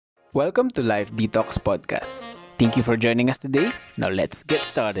Welcome to Life Detox Podcast. Thank you for joining us today. Now let's get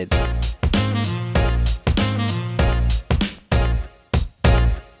started.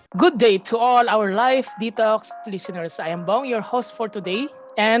 Good day to all our Life Detox listeners. I am Bong, your host for today.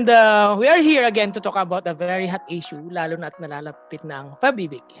 And we are here again to talk about a very hot issue, lalo na't nalalapit na ang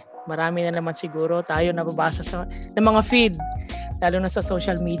pag-ibig. Marami na naman siguro tayo nababasa ng mga feed, lalo na sa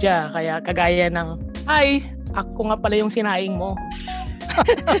social media. Kaya kagaya ng, "Ay, ako nga pala yung sinaing mo."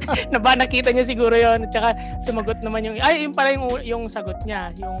 Nakita niyo siguro yon. Tsaka sumagot naman yung, yun pala yung sagot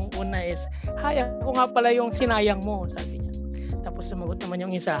niya. Yung una is, "Hi, ako nga pala yung sinayang mo," sabi niya. Tapos sumagot naman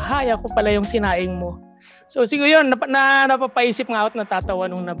yung isa, "Hi, ako pala yung sinaing mo." So siguro yun, napapaisip nga ako,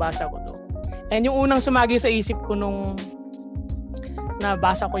 natatawa nung nabasa ko to. And yung unang sumagi sa isip ko nung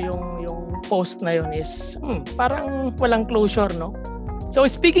nabasa ko yung post na yun is, parang walang closure, no? So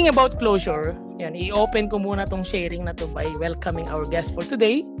speaking about closure, yan, i-open ko muna tong sharing na to by welcoming our guest for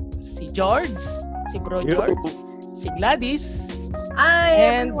today, si George, si Bro George, si Gladys, Hi,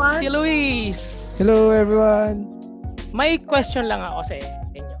 and everyone. si Luis. Hello everyone! May question lang ako sa inyo.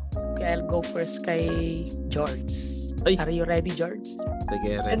 Okay, I'll go first kay George. Ay. Are you ready, George?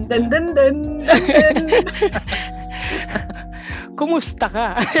 Sige, Dun, rin. dun, dun, dun. Kumusta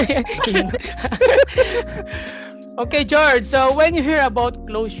ka? Okay, George. So when you hear about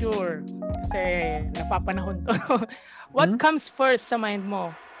closure, kasi napapanahon to, what comes first sa mind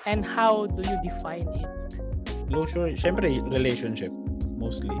mo? And how do you define it? Closure, syempre, relationship,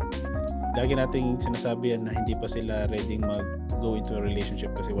 mostly. Lagi nating sinasabi yan na hindi pa sila ready mag-go into a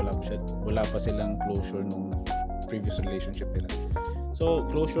relationship kasi wala pa silang closure nung previous relationship nila. So,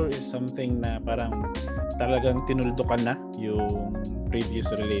 closure is something na parang talagang tinuldukan na yung previous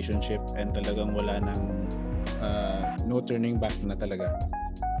relationship and talagang wala nang no turning back na talaga.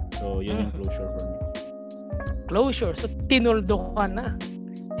 So, yun yung closure for me. Closure. So tinuldo ka na.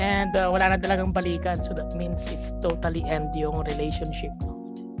 And wala na talagang balikan. So that means it's totally end yung relationship.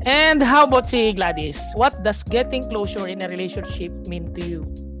 And how about si Gladys? What does getting closure in a relationship mean to you?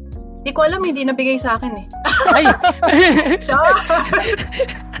 Di ko alam, hindi nabigay sa akin eh. Ay!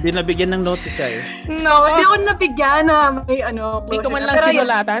 Hindi nabigyan ng notes si Chay. No! Hindi ako nabigyan na may Hindi closure ko man na. lang Pero yun,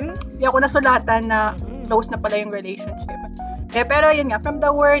 sinulatan? Hindi ako nasulatan na close na pala yung relationship. Pero yun nga, from the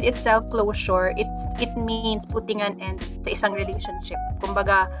word itself, closure, it means putting an end sa isang relationship.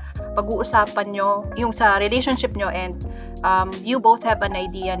 Kumbaga, pag-uusapan nyo, yung sa relationship nyo and you both have an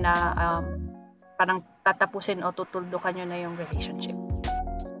idea na parang tatapusin o tutuldukan nyo na yung relationship.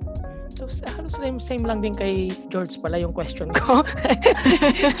 So, halos same lang din kay George pala yung question ko.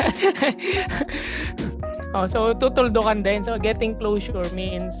 So, tutuldukan din. So, getting closure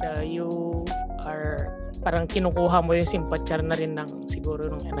means you are parang kinukuha mo yung sympathy na rin ng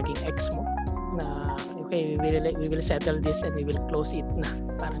siguro nung naging ex mo na okay, we will settle this and we will close it na.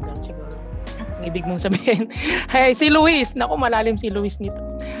 Parang ganun siguro. Ang ibig mong sabihin. Hey, si Luis. Naku, malalim si Luis nito.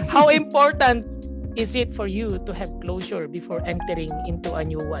 How important is it for you to have closure before entering into a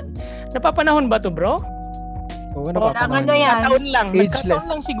new one? Napapanahon ba to, bro? Oo, Kailangan napapanahon. na yan. Nagkataon lang. Ageless. Nagkataon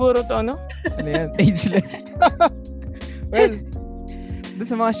lang siguro to, no? Ano yan? Ageless. Well, doon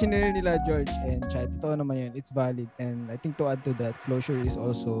sa mga shinare nila, George and Chad, totoo naman yun. It's valid. And I think to add to that, closure is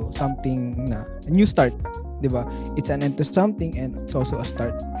also something na a new start. Diba? It's an end to something and it's also a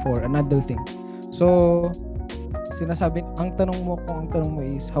start for another thing. So, ang tanong mo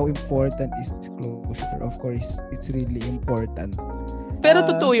is how important is closure? Of course, it's really important. Pero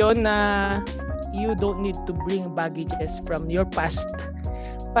totoo yun na you don't need to bring baggages from your past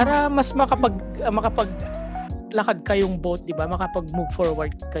para mas makapaglakad kayong boat, di ba? Makapag-move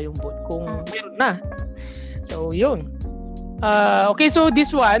forward kayong boat kung meron na. So, yun. Okay, so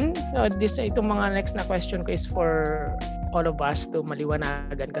this one, itong mga next na question ko is for all of us to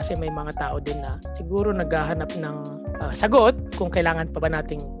maliwanagan kasi may mga tao din na siguro naghahanap ng sagot kung kailangan pa ba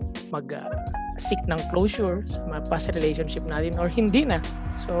nating mag-seek ng closure sa mga past relationship natin or hindi na.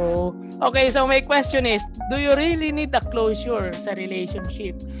 So, okay, so my question is, do you really need a closure sa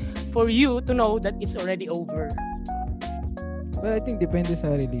relationship for you to know that it's already over? Well, I think depende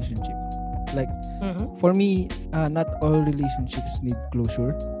sa relationship. Like, for me, not all relationships need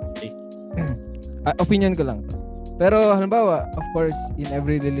closure. Opinion ko lang to. Pero halimbawa, of course, in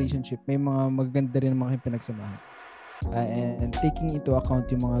every relationship, may mga magaganda rin mga pinagsamahan. And taking into account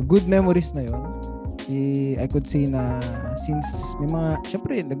yung mga good memories na yun, I could say na since may mga,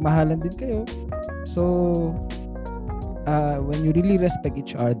 syempre, nagmahalan din kayo. So, when you really respect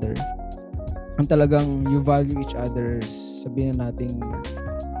each other, ang talagang you value each other's, sabihin nating,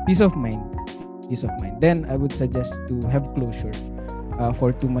 peace of mind, then I would suggest to have closure.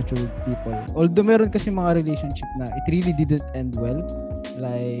 For two mature people. Although meron kasi mga relationship na it really didn't end well,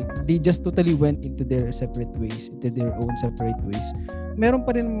 Like, they just totally went into their separate ways, into their own separate ways. Meron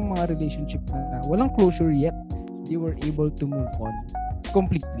pa rin mga relationship na walang closure yet. They were able to move on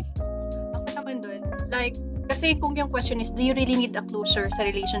completely. Ako naman dun, like, kasi kung yung question is, do you really need a closure sa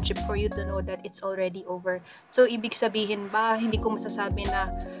relationship for you to know that it's already over? So, ibig sabihin ba, hindi ko masasabi na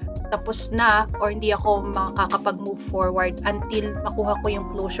tapos na or hindi ako makakapag-move forward until makuha ko yung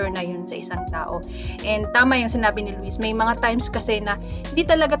closure na yun sa isang tao. And tama yung sinabi ni Luis, may mga times kasi na hindi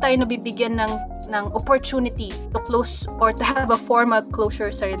talaga tayo nabibigyan ng opportunity to close or to have a formal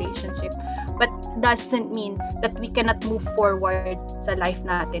closure sa relationship. But doesn't mean that we cannot move forward sa life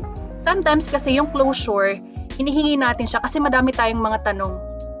natin. Sometimes kasi yung closure, hinihingi natin siya kasi madami tayong mga tanong.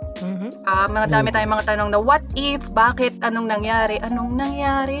 Madami tayong mga tanong na what if, bakit, anong nangyari,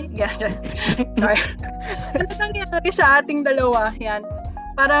 Ganyan. Sorry. Ano nangyari sa ating dalawa? Yan.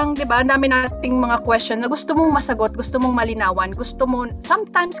 Parang, di ba, dami nating mga question na gusto mong masagot, gusto mong malinawan,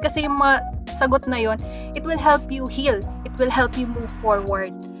 sometimes kasi yung mga sagot na yon, it will help you heal, it will help you move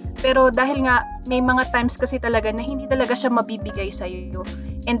forward. Pero dahil nga, may mga times kasi talaga na hindi talaga siya mabibigay sa'yo.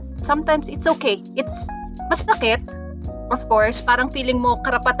 And sometimes, it's okay. It's masakit, of course, parang feeling mo,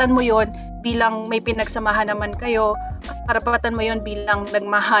 karapatan mo yon bilang may pinagsamahan naman kayo, karapatan mo yon bilang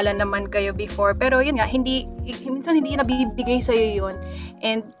nagmahalan naman kayo before. Pero yun nga, minsan hindi nabibigay sa'yo yon.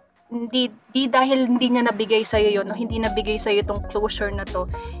 And hindi dahil hindi niya nabigay sa'yo yon, o hindi nabigay sa'yo itong closure na to,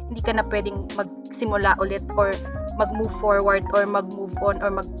 hindi ka na pwedeng magsimula ulit or mag-move forward or mag-move on or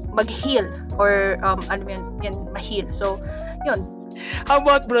mag-heal or ma-heal. So, yun. How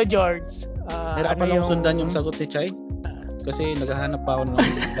about Bro George? Hirapan pa lang sundan yung sagot ni Chai. Kasi naghahanap pa ako ng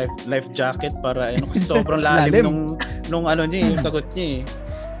life jacket para kasi sobrang lalim nung ano niya, yung sagot niya.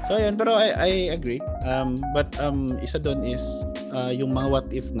 So ayun, pero I agree. But isa doon is yung mga what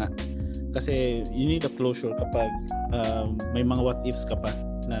if nga. Kasi you need a closure kapag may mga what ifs ka pa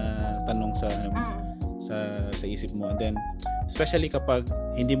na tanong sa isip mo. And then especially kapag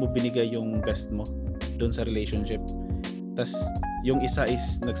hindi mo binigay yung best mo doon sa relationship. Tas yung isa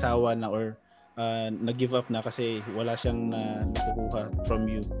is nagsawa na or nag-give up na kasi wala siyang nakukuha from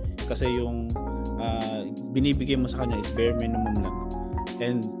you. Kasi yung binibigay mo sa kanya is bare minimum lang.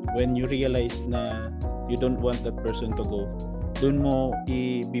 And when you realize na you don't want that person to go, doon mo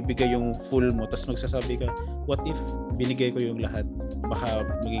ibibigay yung full mo, tapos magsasabi ka, what if binigay ko yung lahat, baka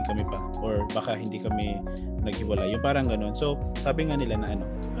maging kami pa or baka hindi kami naghiwalay, yung parang ganun. So sabi nga nila na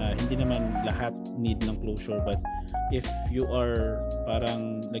hindi naman lahat need ng closure, but if you are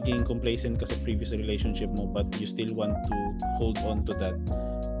parang naging complacent ka sa previous relationship mo but you still want to hold on to that,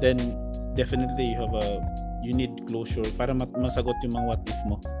 then definitely you need closure para masagot yung mga what if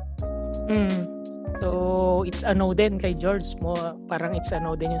mo. So, it's a no din kay George mo. Parang it's a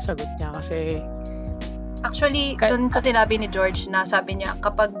no din yung sagot niya kasi actually, dun sa sinabi ni George na sabi niya,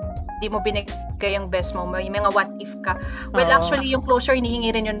 kapag di mo binigay yung best mo, may mga what if ka. Well, actually, yung closure,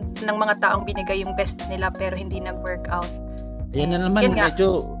 hinihingi rin yun ng mga taong binigay yung best nila pero hindi nag-work out. Ayan na naman,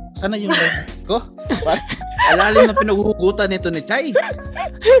 medyo, sana yung best ko. Alalim na pinaghuhugutan nito ni Chai.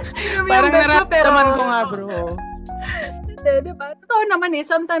 Parang nararamdaman ko nga, bro. Diba? Totoo naman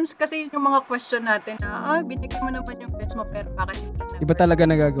sometimes kasi yung mga question natin na binigay mo naman yung best mo pero bakit hindi na? Iba talaga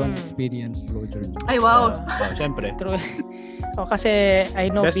nagagawa ng experience, bro, George. Ay, wow. Siyempre. True. Kasi I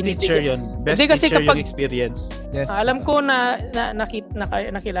know best teacher yun. Best teacher yung experience. Yes. Alam ko na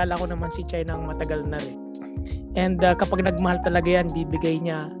nakilala ko naman si Chai ng matagal na rin. And kapag nagmahal talaga yan, bibigay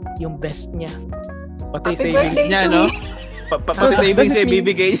niya yung best niya. Pati savings niya, no? Pati savings niya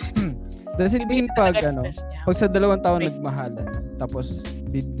bibigay. Does it mean pag sa dalawang tao nagmahalan tapos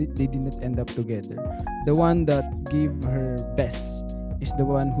they didn't end up together, the one that gave her best is the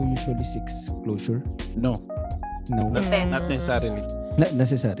one who usually seeks closure? No. Not necessarily. Not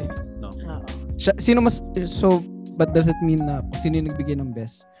necessarily. No. But does it mean na kung sino yung nagbigay ng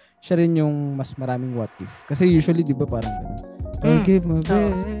best, siya rin yung mas maraming what if? Kasi usually, di ba parang gano'n? I'll give my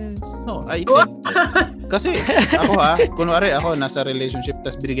best. No, I think. Kasi ako kunwari ako nasa relationship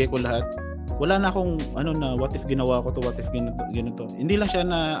tas binigay ko lahat. Wala na akong what if ginawa ko to, what if ganito. Hindi lang siya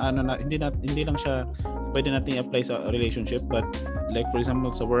hindi lang siya pwede nating apply sa relationship, but like for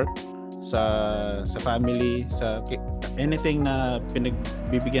example sa work, sa family, sa anything na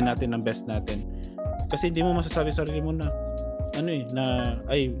pinagbibigyan natin ng best natin. Kasi hindi mo masasabi sa sarili mo na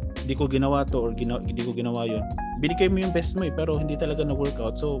di ko ginawa to or hindi ko ginawa yun. Binigay mo yung best mo pero hindi talaga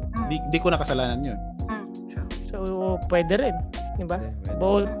na-workout. So, di ko nakasalanan yun. So, pwede rin. Diba?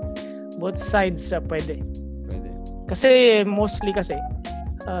 Both sides pwede. Kasi, mostly kasi,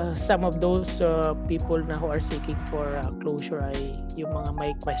 some of those people na who are seeking for closure ay yung mga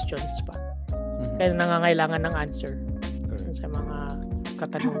may questions pa. Kaya nangangailangan ng answer sa mga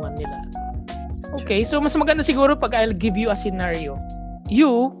katanungan nila. Okay, so mas maganda siguro pag I'll give you a scenario.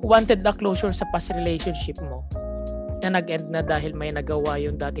 You wanted the closure sa past relationship mo na nag-end na dahil may nagawa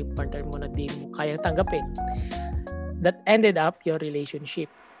yung dating partner mo na di mo kayang tanggapin. That ended up your relationship.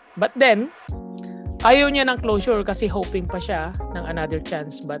 But then, ayaw niya ng closure kasi hoping pa siya ng another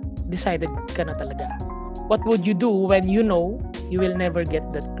chance but decided ka na talaga. What would you do when you know you will never get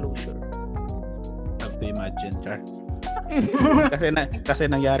that closure? Have to imagine, Char. kasi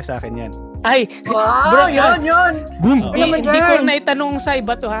nangyari sa akin yan. Ay, Wow, bro, yun. Boom! Hindi ko na itanong sa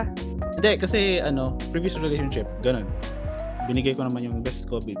iba to ha. Hindi, kasi previous relationship, ganun. Binigay ko naman yung best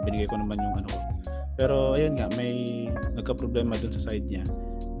ko, binigay ko naman yung ko. Pero ayun nga, may nagka-problema dun sa side niya.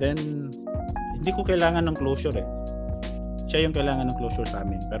 Then, hindi ko kailangan ng closure eh. Siya yung kailangan ng closure sa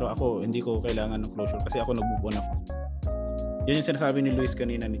amin. Pero ako, hindi ko kailangan ng closure kasi ako nag-move on ako. Yun yung sinasabi ni Luis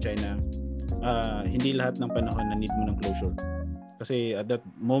kanina ni China. Hindi lahat ng panahon na need mo ng closure. Kasi at that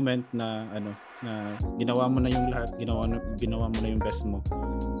moment na na ginawa mo na yung lahat, ginawa mo na yung best mo,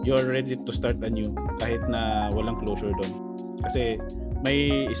 you're ready to start anew kahit na walang closure doon. Kasi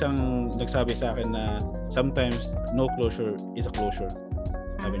may isang nagsabi sa akin na sometimes no closure is a closure.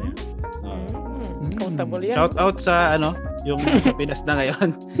 Sabi niya. Countable yan. Shout out sa yung sa Pinas na ngayon,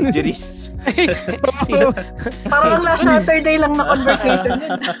 Jeris. Parang last Saturday lang na conversation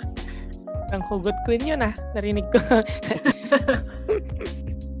yun. Ang hugot queen yun narinig ko.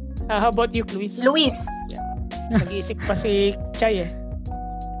 How about you, Luis? Luis. Nag-iisip pa si Chay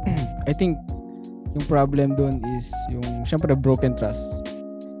I think yung problem doon is yung syempre broken trust.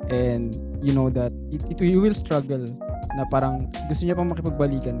 And you know that you will struggle na parang gusto niya pang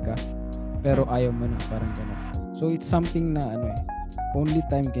makipagbalikan ka pero ayaw mo na, parang gano'n. So it's something na only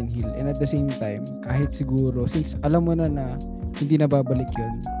time can heal. And at the same time, kahit siguro since alam mo na hindi na babalik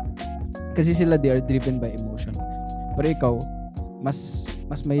yun, kasi sila they are driven by emotion. Pero ikaw mas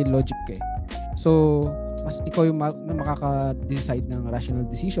may logic ka eh. So mas ikaw yung makaka-decide ng rational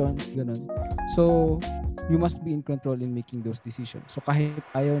decisions, ganun. So you must be in control in making those decisions. So kahit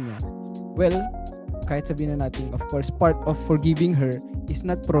ayaw niya, well, kahit sabihin na natin, of course, part of forgiving her is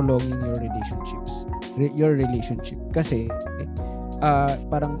not prolonging your relationship. Kasi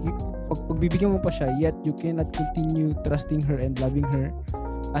parang pagbibigyan mo pa siya, yet you cannot continue trusting her and loving her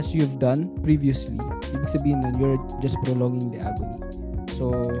as you've done previously. Ibig sabihin nun, you're just prolonging the agony.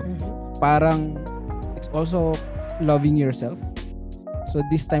 So parang it's also loving yourself. So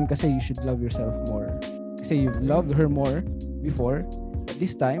this time kasi you should love yourself more. Kasi you've loved her more before, but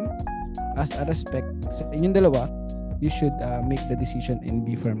this time, as a respect sa inyong dalawa, you should make the decision and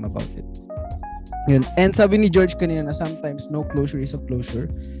be firm about it. Yun. And sabi ni George kanina na sometimes no closure is a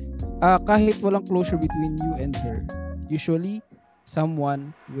closure. Kahit walang closure between you and her, usually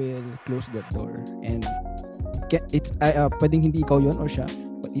someone will close that door. And it's pwedeng hindi ikaw yun or siya,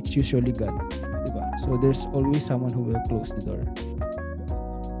 but it's usually God. Diba? So there's always someone who will close the door.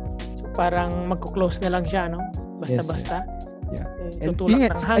 So parang magko-close na lang siya, no? Basta-basta. Yeah. And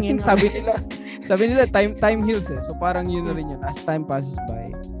I think sabi nila time heals eh. So parang yun na rin yun. As time passes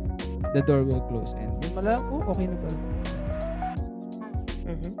by, the door will close and yun pala, okay na pala.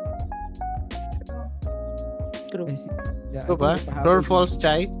 True. Yeah, True ba? True or false,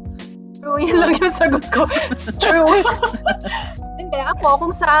 Chai? True, yun lang yung sagot ko. True. Hindi,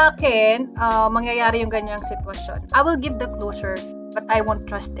 kung sa akin, mangyayari yung ganyang sitwasyon, I will give the closure, but I won't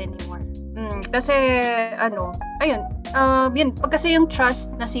trust anymore. Kasi, yun, pag kasi yung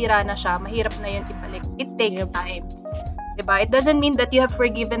trust nasira na siya, mahirap na yun ibalik. It takes time. Diba? It doesn't mean that you have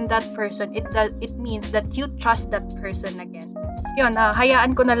forgiven that person. It means that you trust that person again. Yun,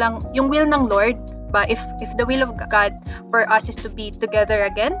 hayaan ko na lang, yung will ng Lord, ba, if the will of God for us is to be together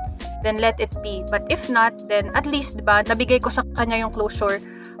again, then let it be. But if not, then at least, diba, nabigay ko sa kanya yung closure,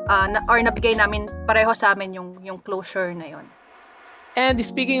 or nabigay namin pareho sa amin yung closure na yun. And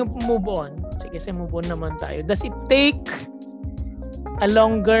speaking of move on, sige, move on naman tayo. Does it take a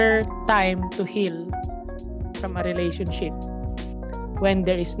longer time to heal from a relationship when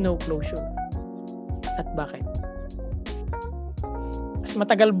there is no closure? At bakit? Mas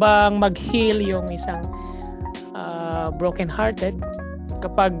matagal bang mag-heal yung isang broken-hearted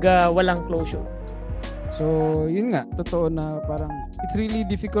kapag walang closure? So, yun nga, totoo na parang it's really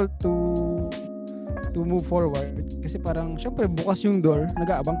difficult to move forward kasi parang syempre bukas yung door,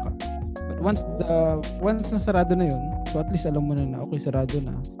 nag-aabang ka. But once nasarado na yun, so at least alam mo na okay, sarado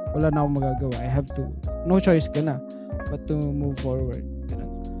na. Wala na akong magagawa. I have to, no choice ka na but to move forward. Ganun.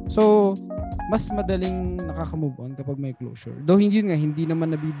 So, mas madaling nakaka-move on kapag may closure. Though hindi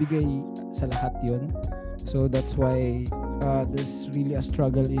naman nabibigay sa lahat yun. So that's why there's really a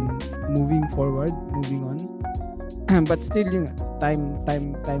struggle in moving forward, moving on. But still yung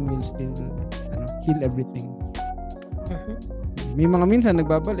time will still heal everything. May mga minsan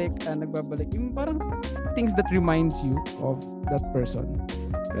nagbabalik yung parang things that reminds you of that person.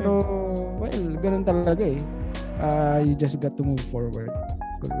 Pero well, ganun talaga eh. You just got to move forward.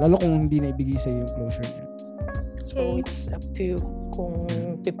 Lalo kung hindi na ibigay sa'yo yung closure niya. So it's up to you kung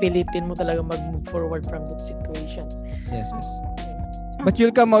pipilitin mo talaga mag-move forward from that situation. Yes. But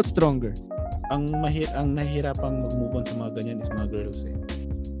you'll come out stronger. Ang nahihirapang mag-move on sa mga ganyan is mga girls eh.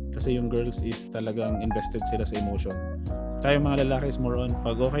 Kasi yung girls is talagang invested sila sa emotion. Tayo mga lalaki is more on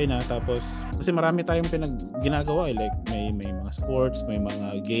pag okay na, tapos kasi marami tayong ginagawa eh, like may mga sports, may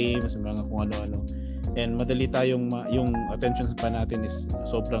mga games, may mga kung ano-ano, and madali tayong yung attention span natin is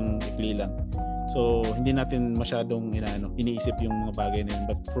sobrang ikli lang, so hindi natin masyadong iniisip yung mga bagay na yun.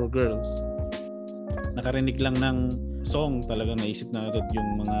 But for girls, nakarinig lang ng song, talagang naisip na agad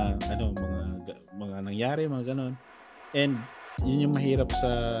yung mga nangyari, mga ganon. And yun yung mahirap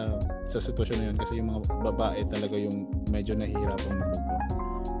sa sitwasyon na yun, kasi yung mga babae talaga yung medyo nahihirapan mag-move on,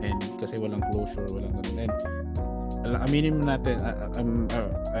 and kasi walang closure, walang ganun. And aminin mo natin,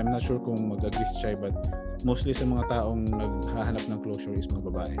 I'm not sure kung mag-agree si Chai, but mostly sa mga taong naghahanap ng closure is mga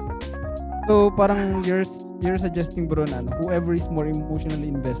babae. So parang you're suggesting, bro, na whoever is more emotionally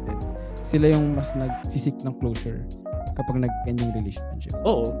invested, sila yung mas nagsisik ng closure kapag nag-end yung relationship.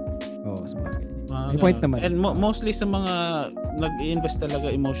 Oo, sabagay. May point naman. And mostly sa mga nag-i-invest talaga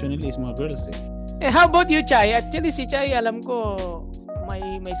emotionally is mga girls eh. How about you, Chai? Actually, si Chai, alam ko,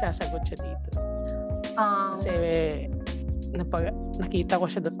 may sasagot siya dito. Kasi nakita ko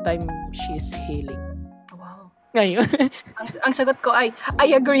siya that time she's healing. Wow. Ngayon. ang sagot ko ay,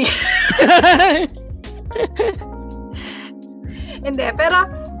 I agree. Hindi, pero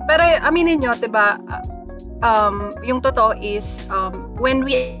aminin nyo, diba, yung totoo is when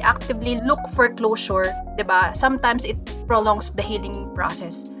we actively look for closure, 'di ba? Sometimes it prolongs the healing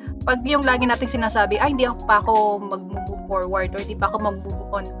process. Pag yung lagi nating sinasabi, hindi pa ako mag-move forward or hindi pa ako mag-move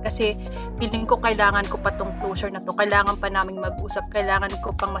on kasi feeling ko kailangan ko pa tong closure na to, kailangan pa naming mag-usap, kailangan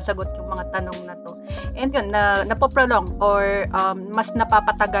ko pang masagot yung mga tanong na to. And yun, napoprolong or mas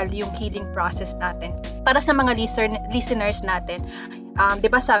napapatagal yung healing process natin. Para sa mga listeners natin, 'di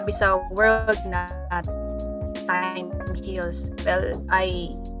ba sabi sa world na time heals? Well,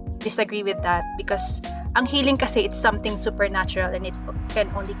 I disagree with that because ang healing kasi it's something supernatural and it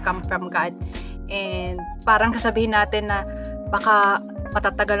can only come from God. And parang sasabihin natin na baka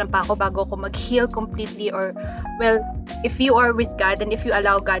matatagalan pa ako bago ako mag-heal completely, or well, if you are with God and if you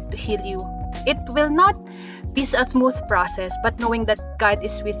allow God to heal you, it will not be a smooth process, but knowing that God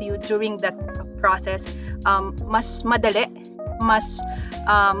is with you during that process, mas madali, mas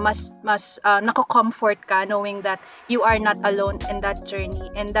nako-comfort ka knowing that you are not alone in that journey,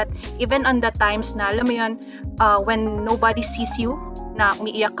 and that even on the times na alam mo yun, when nobody sees you, na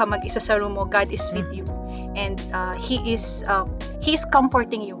umiiyak ka mag-isa sa room mo, God is with you, and He is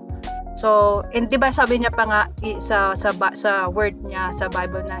comforting you. So, and 'di ba sabi niya pa nga sa word niya sa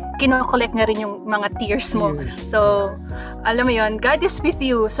Bible na kino-collect niya rin yung mga tears mo. So, alam mo 'yon, God is with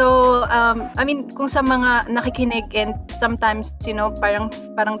you. So, I mean, kung sa mga nakikinig and sometimes, you know, parang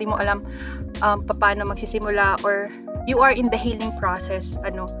di mo alam paano magsisimula or you are in the healing process,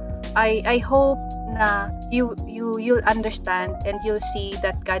 I hope na you'll understand and you'll see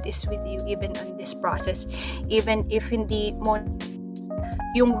that God is with you even on this process, even if hindi mo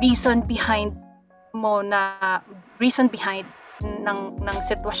yung reason behind ng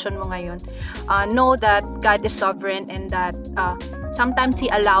sitwasyon mo ngayon. Know that God is sovereign and that sometimes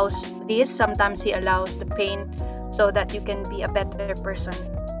He allows this, sometimes He allows the pain so that you can be a better person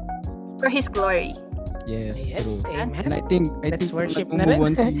for His glory. Yes, Yes, true. amen. And I think worship na rin.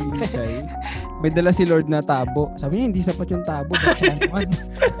 kung si Chai, may dala si Lord na tabo. Sabi niya, hindi sapat yung tabo.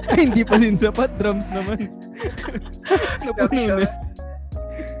 Ay, hindi pa din sapat. Drums naman. Napuno na.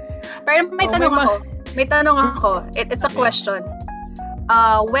 Pero may tanong ako. It's a question.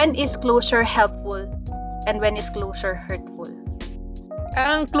 When is closure helpful and when is closure hurtful?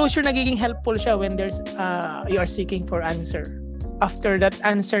 Ang closure nagiging helpful siya when there's you are seeking for answer. After that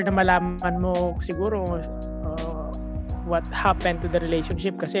answer na malaman mo siguro what happened to the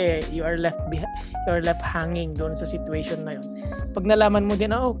relationship, kasi you are left hanging doon sa situation na yun. Pag nalaman mo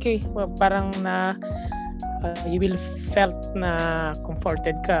din, okay, parang na you will felt na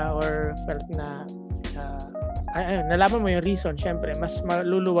comforted ka or felt na nalaman mo yung reason, syempre mas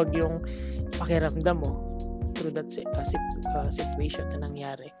maluluwag yung pakiramdam mo through that situation na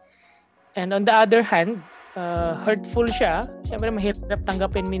nangyari. And on the other hand, hurtful siya, syempre mahirap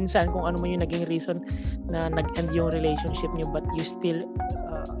tanggapin minsan kung ano man yung naging reason na nag-end yung relationship niyo, but you still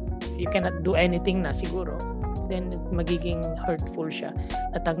you cannot do anything na siguro, then magiging hurtful siya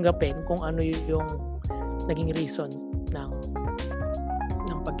at tanggapin kung ano yung naging reason ng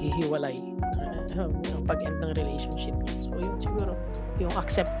paghihiwalay, ng pag-end ng relationship niya. So yun siguro yung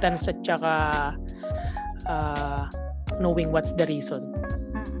acceptance at saka knowing what's the reason.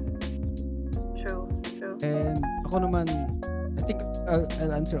 True. And ako naman, I think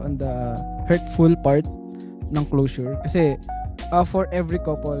I'll answer on the hurtful part ng closure. Kasi for every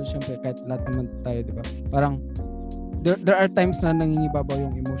couple, syempre kahit lahat naman tayo, di ba? Parang there are times na nangingibabaw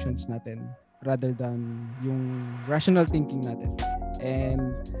yung emotions natin rather than yung rational thinking natin.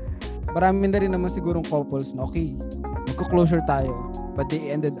 And marami na rin naman sigurong couples na okay, magko-closure tayo, but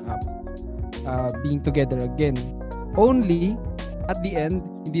they ended up being together again. Only at the end,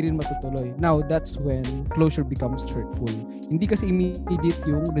 hindi rin matutuloy. Now, that's when closure becomes hurtful. Hindi kasi immediate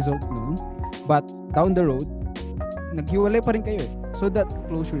yung result nun, but down the road, naghiwalay pa rin kayo eh. So that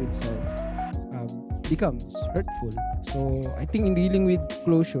closure itself becomes hurtful. So, I think in dealing with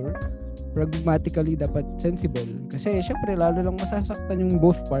closure, pragmatically dapat sensible. Kasi syempre, lalo lang masasaktan yung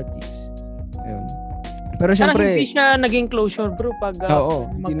both parties. Ayun. Pero syempre, parang hindi siya naging closure, bro, pag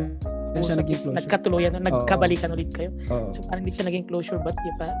hindi na siya naging closure. Nagkatuluyan, nagkabalikan ulit kayo. Oo. So parang hindi siya naging closure, but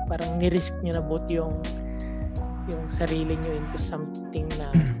parang ni-risk nyo na both yung sarili nyo into something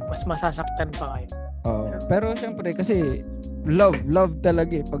na mas masasaktan pa kayo. Pero syempre, kasi love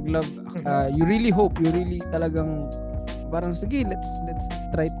talaga eh. Pag love, you really hope, you really talagang parang sige, let's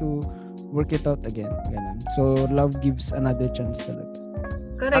try to work it out again. Ganun. So love gives another chance talaga.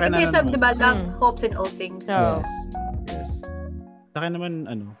 Correct. Kasi di ba, love hopes in all things. Yes. Sa akin naman,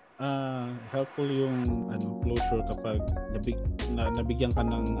 helpful yung closure kapag nabigyan ka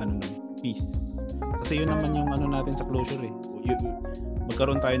ng peace. Kasi yun naman yung natin sa closure eh.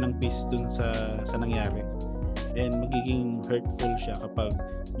 Magkaroon tayo ng peace dun sa nangyari. And magiging hurtful siya kapag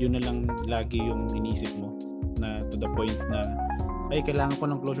yun na lang lagi yung iniisip mo, na to the point na ay kailangan ko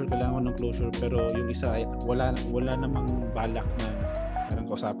ng closure, pero yung isa ay wala namang balak na parang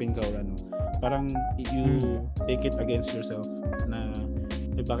kausapin ka or parang you take it against yourself na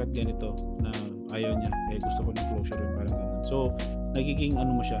bakit ganito, na ayaw niya, gusto ko ng closure, parang ganun. So nagiging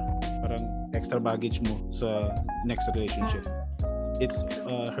mo siya, parang extra baggage mo sa next relationship. It's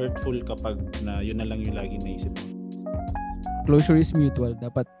hurtful kapag na yun na lang yung lagi naisip mo. Closure is mutual,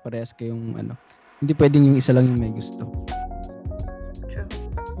 dapat parehas kayong hindi pwedeng yung isa lang yung may gusto. True.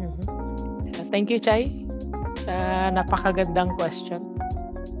 Thank you, Chai, sa napakagandang question.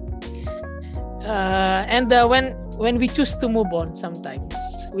 And when we choose to move on sometimes,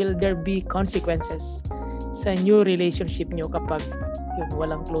 will there be consequences sa new relationship nyo kapag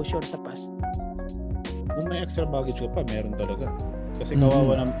walang closure sa past? Kung may extra baggage ka pa, meron talaga. Kasi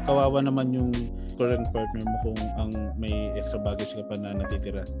kawawa naman yung current partner mo kung ang may extra baggage ka pa na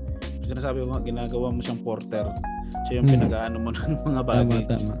natitira. Kasi sinasabi ko nga, ginagawa mo siyang porter. Siya yung pinag-aano mo ng mga baggage.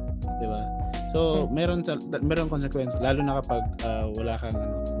 Tama. Diba? So, meron consequence, lalo na kapag wala kang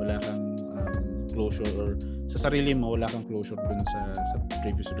closure, or sa sarili mo wala kang closure dun sa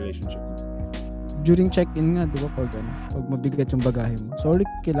previous relationship. During check-in nga, di ba, pag mabigat yung bagahe mo, sorry,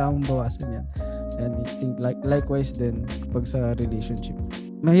 kailangan mong bawasan yan. And I think likewise din pag sa relationship.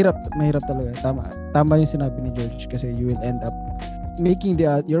 Mahirap talaga. Tama yung sinabi ni George, kasi you will end up making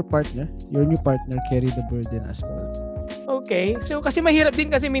your new partner carry the burden as well. Okay. So kasi mahirap din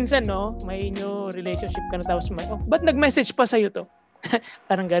kasi minsan, no? May new relationship ka na tapos ba't nag-message pa sa'yo to?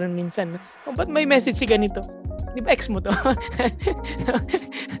 Parang ganun minsan. Ba't may message si ganito? Di ba ex mo to?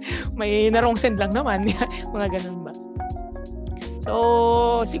 May narong send lang naman. Mga ganun ba?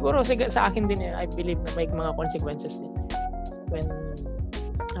 So, siguro sa akin din, I believe na may mga consequences din when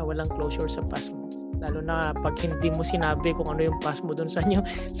walang closure sa past mo. Lalo na pag hindi mo sinabi kung ano yung past mo dun sa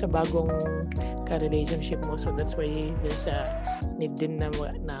bagong ka-relationship mo. So, that's why there's a need din na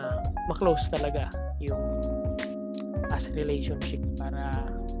ma-close talaga yung past relationship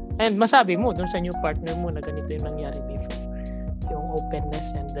and masabi mo dun sa new partner mo na ganito yung nangyari before. Yung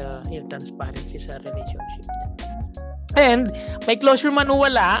openness and yung transparency sa relationship din. And may closure man o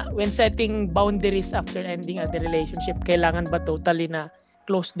wala, when setting boundaries after ending the relationship, kailangan ba totally na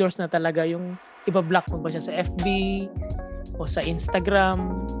closed doors na talaga yung iba-block mo ba siya sa FB o sa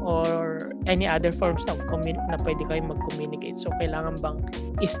Instagram or any other forms na pwede kayong mag-communicate? So kailangan bang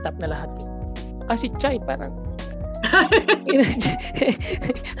i-stop na lahat yun? Si Chai parang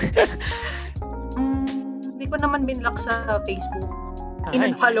hindi ko naman binlock sa Facebook.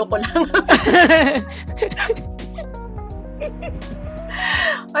 In-follow ko lang.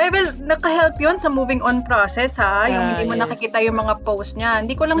 Ay, well, naka-help yun sa moving on process, ha? Yung hindi mo nakikita yung mga post niya.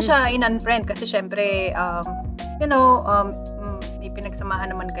 Hindi ko lang siya in-unfriend kasi syempre, may pinagsamahan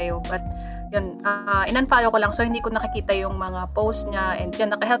naman kayo. But yun, in-unfollow ko lang so hindi ko nakikita yung mga post niya and yun,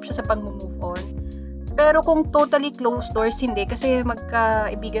 naka-help siya sa pag-move on. Pero kung totally closed doors, hindi kasi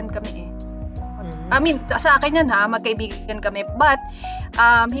magkaibigan kami eh. I mean, sa akin yan magkaibigan kami. But,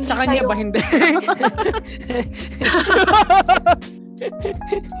 hindi sa kanya ba hindi?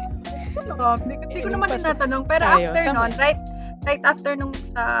 Hindi ko naman tinatanong. Pero after nun, right after nung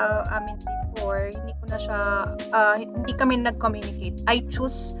sa amin before, hindi ko na siya, hindi kami nag-communicate. I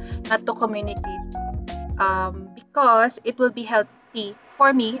choose not to communicate because it will be healthy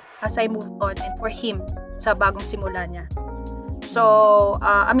for me as I move on and for him sa bagong simula niya. So,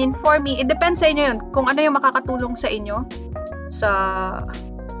 I mean, for me, it depends sa inyo yun. Kung ano yung makakatulong sa inyo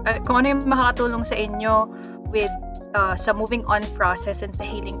kung ano yung makakatulong sa inyo with sa moving on process and sa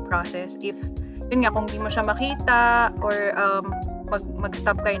healing process. If yun nga, kung di mo siya makita or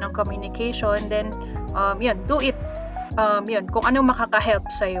mag-stop kayo ng communication, then yun, do it. Yun, kung ano makaka-help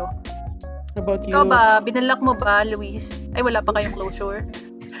sa'yo. About you? Ikaw ba, binalak mo ba, Luis? Ay, wala pa kayong closure?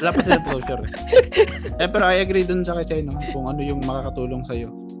 Wala pa silang closure. Pero I agree dun sa kay no? Kung ano yung makakatulong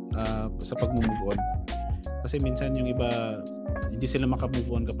sa'yo sa pag-move on. Kasi minsan yung iba, hindi sila maka-move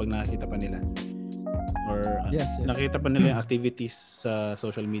on kapag nakikita pa nila. Or Yes. nakita pa nila yung activities sa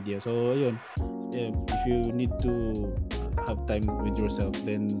social media. So, ayun. If you need to have time with yourself,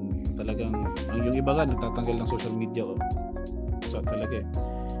 then talagang, yung iba ka, nagtatanggal ng social media. So, talaga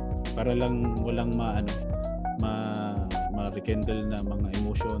para lang walang ma-rekindle na mga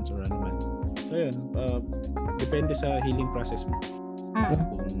emotions or ano man. So, yun. Depende sa healing process mo. Kung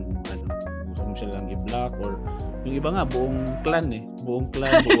gusto mo siya lang i-block or yung iba nga, buong clan, buong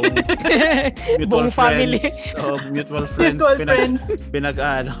mutual family. Mutual friends.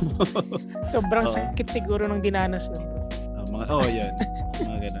 Pinag-ano. Sobrang sakit siguro ng dinanas no. Yan.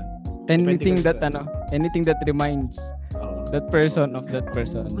 Mga ganun. Anything that reminds that person of that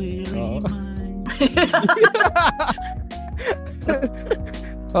person.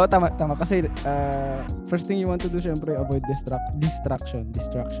 Tama kasi first thing you want to do syempre avoid distraction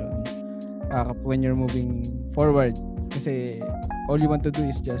when you're moving forward kasi all you want to do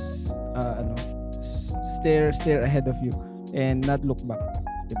is just stare ahead of you and not look back,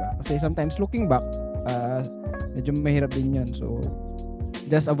 diba? Kasi sometimes looking back medyo mahirap din yun, so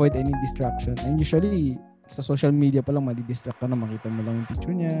just avoid any distraction. And usually sa social media pa lang madi-distract ka na, makita mo lang yung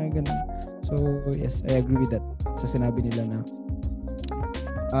picture niya, ganun. So yes, I agree with that sa sinabi nila na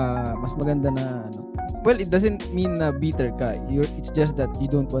mas maganda na well, it doesn't mean na bitter ka. It's just that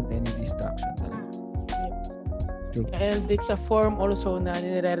you don't want any distraction. True. And it's a form also na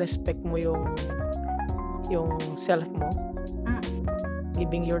nire-respect mo yung self mo.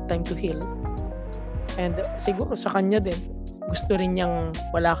 Giving your time to heal. And siguro sa kanya din, gusto rin niyang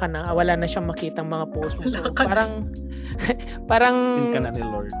wala na siyang makitang mga post mo. So, parang ka na ni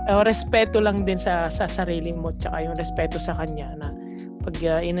Lord. Respeto lang din sa sarili mo, tsaka yung respeto sa kanya na pag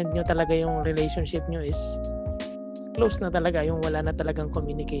inend nyo talaga yung relationship nyo is close na talaga, yung wala na talagang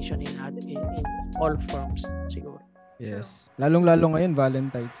communication in all forms siguro. Yes. Lalong-lalo ngayon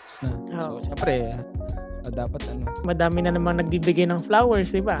Valentine's na. So syempre dapat madami na namang nagbibigay ng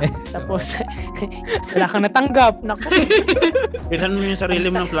flowers, di ba? So, tapos wala kang natanggap. Naku. Bilhan mo yung sarili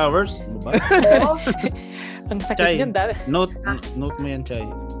mo ng flowers, diba? Ang sakit niyan dati. Note mo yan, Chay.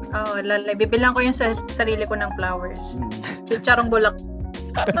 Lalay. Bibilang ko yung sarili ko ng flowers. Chicharong bulak.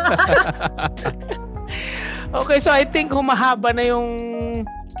 Okay, so I think humahaba na yung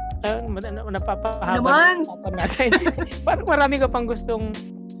napapahaba natin. Parang marami ka pang gustong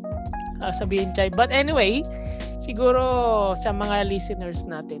sabihin, Chay. But anyway, siguro sa mga listeners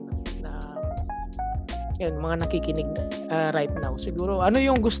natin na yun, mga nakikinig right now, siguro ano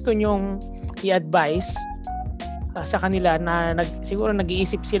yung gusto nyong i-advise sa kanila na siguro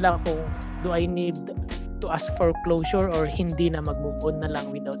nag-iisip sila kung do I need to ask for closure or hindi na mag-move on na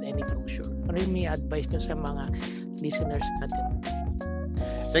lang without any closure? Ano yung may advice nyo sa mga listeners natin?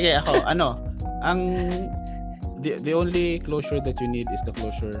 Sige, ako, the only closure that you need is the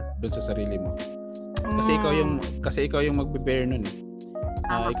closure dun sa sarili mo. Kasi ikaw yung magbe-bear nun.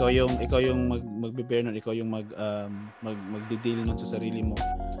 Ikaw yung magbe-bear nun, ikaw yung magde-deal nun sa sarili mo.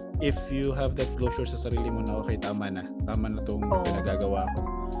 If you have that closure sa sarili mo na okay, tama na tong pinagagawa ko.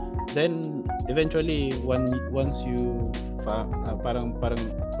 Then eventually once you parang pag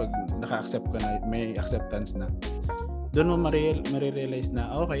naka-accept ka na, may acceptance na, doon mo ma-realize na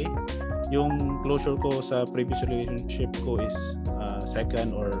okay, yung closure ko sa previous relationship ko is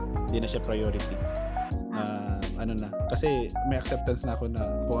second or di na siya priority. Kasi may acceptance na ako na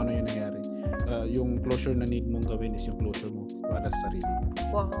kung ano yung nangyari. Yung closure na need mong gawin is yung closure mo para sa sarili mo.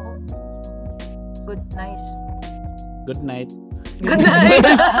 Wow. Good, nice. Good night. Good night.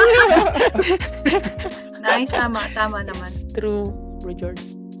 Nice, tama naman. It's true, Bro George.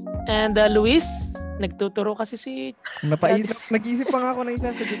 And Luis, nagtuturo kasi si... Nag-iisip pa nga ako ng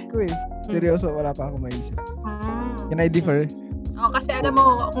isasagot ko eh. Seryoso, wala pa ako maisip. Can I differ? Kasi alam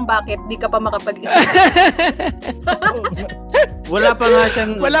mo kung bakit di ka pa makapag-isip. Wala pa nga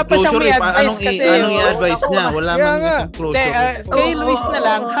siyang may advice kasi. Anong i-advise niya? Wala man siyang closure. Kay Luis na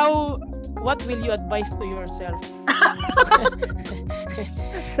lang, what will you advise to yourself?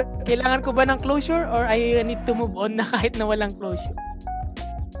 Kailangan ko ba ng closure or I need to move on na kahit na walang closure?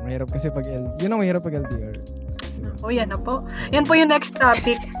 Mahirap kasi pag LDR. Yun ang mahirap pag LDR. Yan na po. Yan po yung next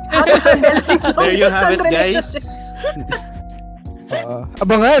topic. How to handle There you have it, guys.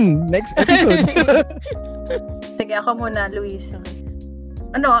 Abangan! Next episode. Sige, ako muna, Luis.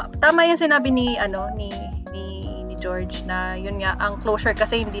 Tama yung sinabi ni George na yun nga, ang closure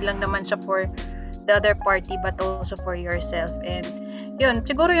kasi hindi lang naman siya for the other party but also for yourself. And yun,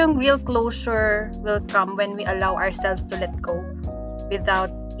 siguro yung real closure will come when we allow ourselves to let go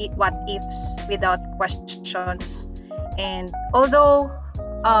without what ifs, without questions. And although,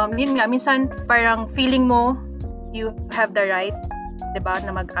 yun nga, minsan parang feeling mo you have the right, diba,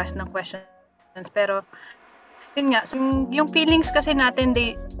 na mag-ask ng questions. Pero, yun nga, yung feelings kasi natin,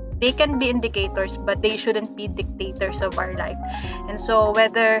 they can be indicators, but they shouldn't be dictators of our life. And so,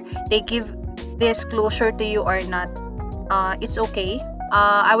 whether they give this closure to you or not, it's okay.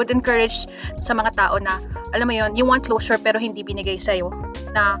 I would encourage sa mga tao na, alam mo yun, you want closure pero hindi binigay sa'yo,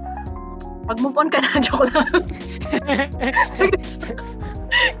 na mag-move on ka na, joke lang.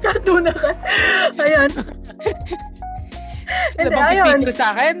 Katuna ka. Ayan. Sino bang pipigil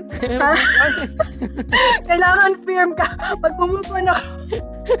sa akin? Kailangan firm ka. Pag move on ako.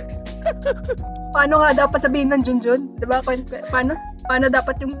 Paano nga dapat sabihin ng Junjun? Diba? Paano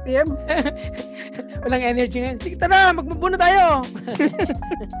dapat yung firm? Walang energy ngayon. Sige, tara, mag-move on na tayo.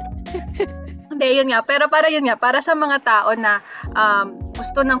 Hindi, yun nga. Pero para sa mga tao na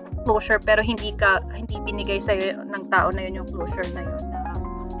gusto ng closure pero hindi binigay sa'yo ng tao na yun yung closure na yun.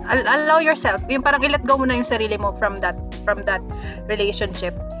 Allow yourself. Yung parang i-let go mo na yung sarili mo from that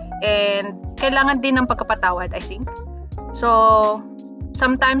relationship. And kailangan din ng pagkapatawad, I think. So,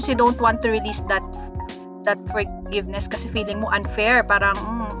 sometimes you don't want to release that forgiveness kasi feeling mo unfair. Parang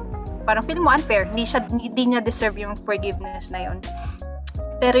feeling mo unfair. Hindi niya deserve yung forgiveness na yun.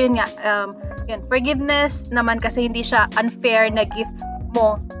 Pero yun nga, yun, forgiveness naman kasi hindi siya unfair na gift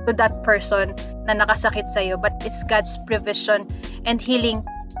mo to that person na nakasakit sa'yo, but it's God's provision and healing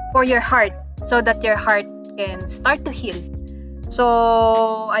for your heart so that your heart can start to heal. So,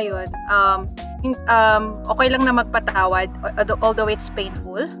 ayun, okay lang na magpatawad although it's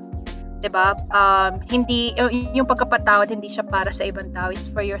painful, 'di ba? Hindi yung pagkapatawad hindi siya para sa ibang tao, it's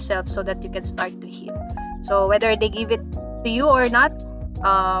for yourself so that you can start to heal. So, whether they give it to you or not,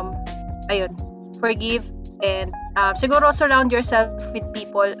 ayun, forgive and siguro surround yourself with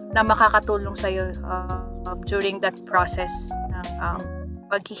people na makakatulong sa iyo during that process ng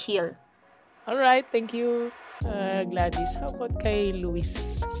pag-heal. All right, thank you, Gladys. How about kay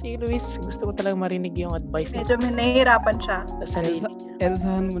Luis? Si Luis, gusto ko talagang marinig yung advice Medyo nahihirapan siya. Sa sarili niya.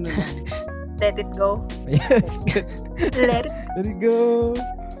 Elsahan mo na lang. Let it go. Yes. Let it go.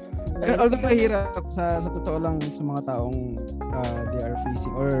 Although mahirap sa totoo lang sa mga taong they are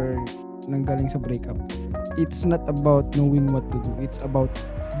facing or nanggaling sa breakup, it's not about knowing what to do. It's about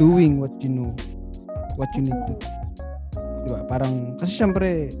doing what you know, what you need to do. Diba? Parang, kasi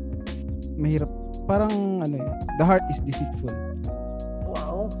syempre, mahirap. Parang, the heart is deceitful.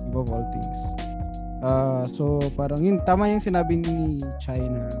 Wow. Above all things. So, parang yun, tama yung sinabi ni Chai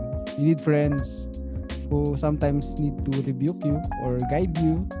na you need friends who sometimes need to rebuke you or guide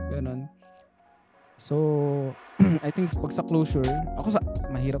you. Ganun. So, I think pag sa closure,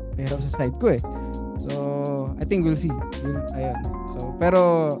 mahirap sa side ko eh. So, I think we'll see. Ayan. So,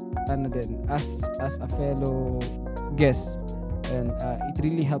 pero, as a fellow guest, and it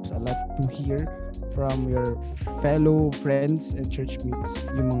really helps a lot to hear from your fellow friends and church mates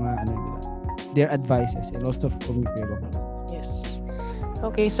yung mga their advices and also from you. Yes.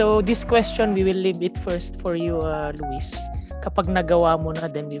 Okay, so this question we will leave it first for you, Luis. Kapag nagawa mo na,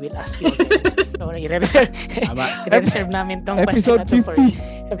 then we will ask you again. So, i-reserve namin tong episode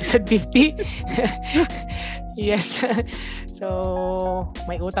 50. Episode 50. Yes. So,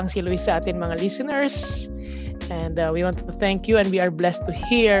 may utang si Luis sa atin, mga listeners. And we want to thank you, and we are blessed to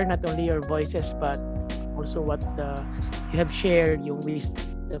hear not only your voices but also what you have shared, yung wisdom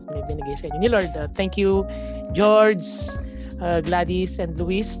na binigay sa inyo ni Lord. Thank you, George, Gladys, and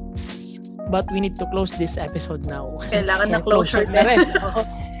Luis. But we need to close this episode now. Kailangan ng closure na rin.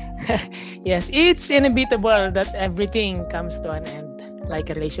 Yes, it's inevitable that everything comes to an end. Like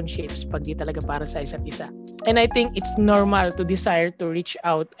relationships, pag di talaga para sa isa't isa. And I think it's normal to desire to reach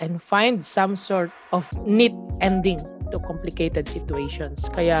out and find some sort of neat ending to complicated situations.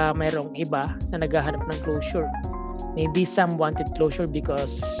 Kaya mayroong iba na naghahanap ng closure. Maybe some wanted closure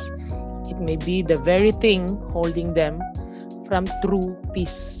because it may be the very thing holding them from true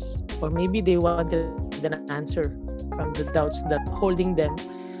peace. Or maybe they wanted an answer from the doubts that holding them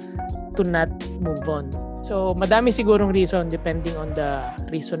to not move on. So, madami sigurong reason depending on the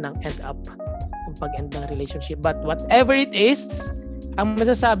reason ng end up ng pag-end ng relationship. But whatever it is, ang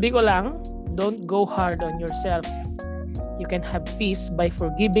masasabi ko lang, don't go hard on yourself. You can have peace by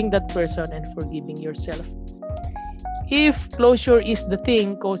forgiving that person and forgiving yourself. If closure is the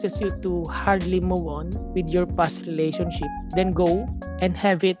thing causes you to hardly move on with your past relationship, then go and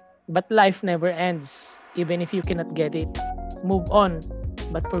have it. But life never ends, even if you cannot get it. Move on,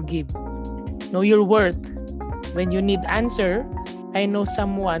 but forgive. Know your worth. When you need answer, I know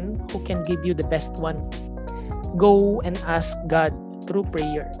someone who can give you the best one. Go and ask God through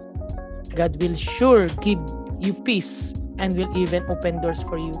prayer. God will sure give you peace and will even open doors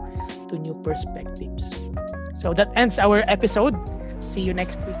for you to new perspectives. So that ends our episode. See you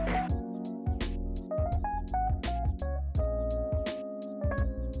next week.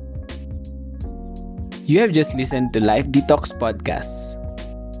 You have just listened to Life Detox Podcasts.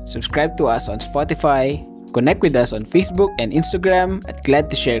 Subscribe to us on Spotify, connect with us on Facebook and Instagram at Glad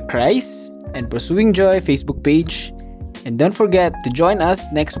to Share Christ and Pursuing Joy Facebook page. And don't forget to join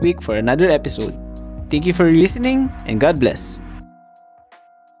us next week for another episode. Thank you for listening and God bless.